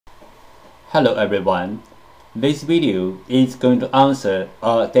Hello everyone. This video is going to answer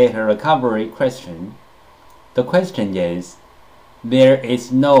a data recovery question. The question is, there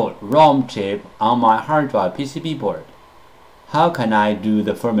is no ROM chip on my hard drive PCB board. How can I do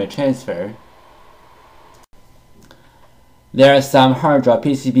the firmware transfer? There are some hard drive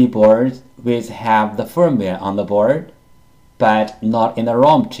PCB boards which have the firmware on the board, but not in the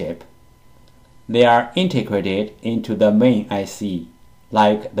ROM chip. They are integrated into the main IC,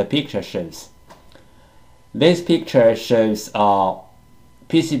 like the picture shows. This picture shows a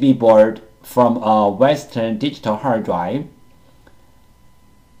PCB board from a Western digital hard drive.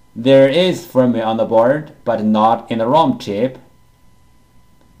 There is firmware on the board, but not in the ROM chip.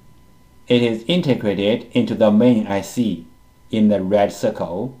 It is integrated into the main IC in the red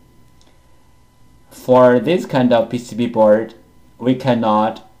circle. For this kind of PCB board, we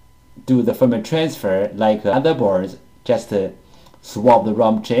cannot do the firmware transfer like other boards, just swap the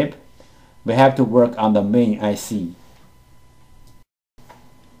ROM chip. We have to work on the main IC.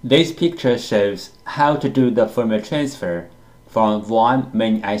 This picture shows how to do the firmware transfer from one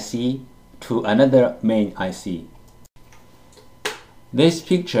main IC to another main IC. This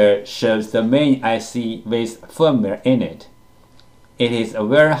picture shows the main IC with firmware in it. It is a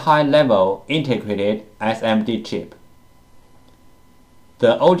very high-level integrated SMD chip.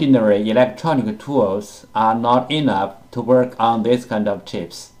 The ordinary electronic tools are not enough to work on this kind of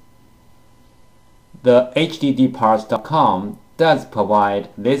chips. The hddparts.com does provide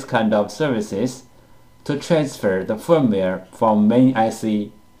this kind of services to transfer the firmware from main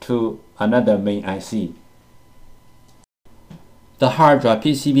IC to another main IC. The hard drive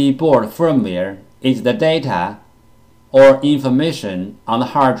PCB board firmware is the data or information on the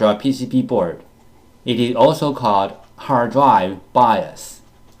hard drive PCB board. It is also called hard drive BIOS.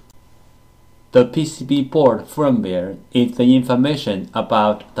 The PCB board firmware is the information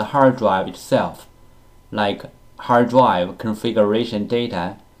about the hard drive itself, like hard drive configuration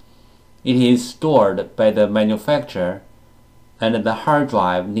data. It is stored by the manufacturer, and the hard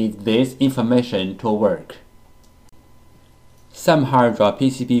drive needs this information to work. Some hard drive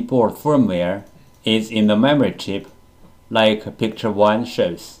PCB board firmware is in the memory chip, like picture 1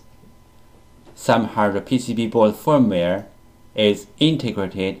 shows. Some hard drive PCB board firmware is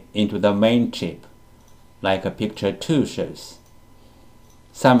integrated into the main chip, like picture 2 shows.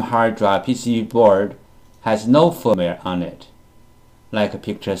 Some hard drive PCB board has no firmware on it, like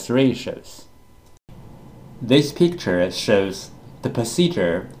picture 3 shows. This picture shows the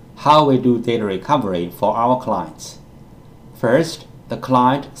procedure how we do data recovery for our clients. First, the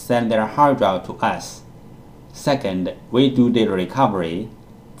client sends their hard drive to us. Second, we do data recovery.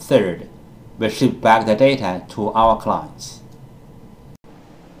 Third, we ship back the data to our clients.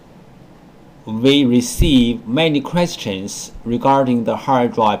 We receive many questions regarding the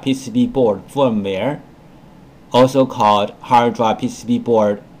hard drive PCB board firmware, also called hard drive PCB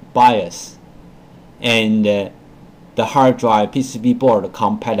board BIOS, and the hard drive PCB board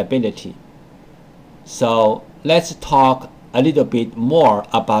compatibility. So let's talk a little bit more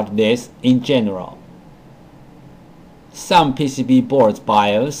about this in general. Some PCB boards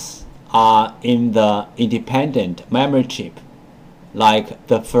BIOS are in the independent memory chip, like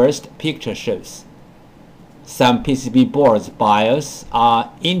the first picture shows. Some PCB boards BIOS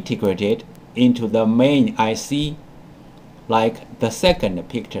are integrated into the main IC, like the second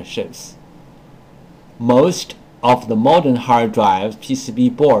picture shows. Most of the modern hard drive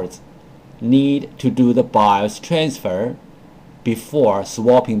PCB boards need to do the BIOS transfer before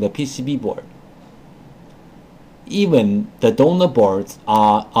swapping the PCB board. Even the donor boards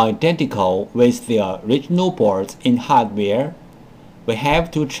are identical with the original boards in hardware. We have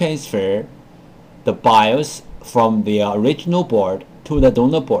to transfer the BIOS from the original board to the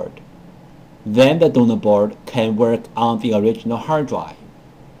donor board. Then the donor board can work on the original hard drive.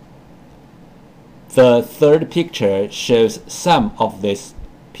 The third picture shows some of these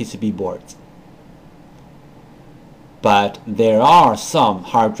PCB boards. But there are some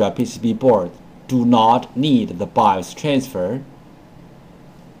hard drive PCB boards do not need the BIOS transfer.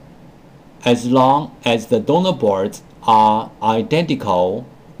 As long as the donor boards are identical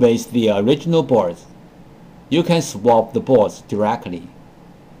with the original boards, you can swap the boards directly.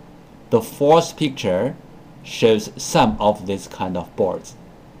 The fourth picture shows some of these kind of boards.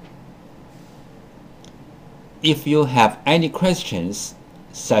 If you have any questions,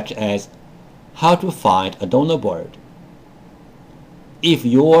 such as how to find a donor board, if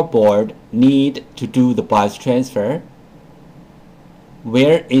your board needs to do the BIOS transfer,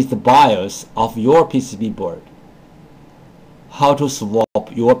 where is the BIOS of your PCB board? How to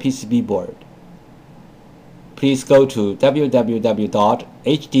swap your PCB board? please go to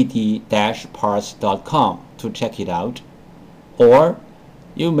www.hdd-parts.com to check it out. Or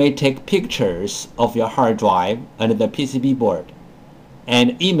you may take pictures of your hard drive and the PCB board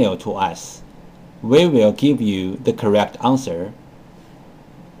and email to us. We will give you the correct answer.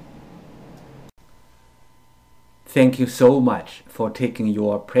 Thank you so much for taking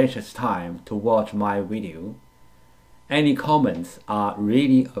your precious time to watch my video. Any comments are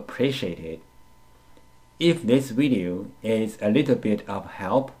really appreciated. If this video is a little bit of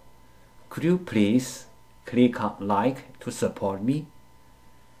help, could you please click on like to support me?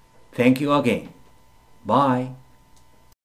 Thank you again. Bye.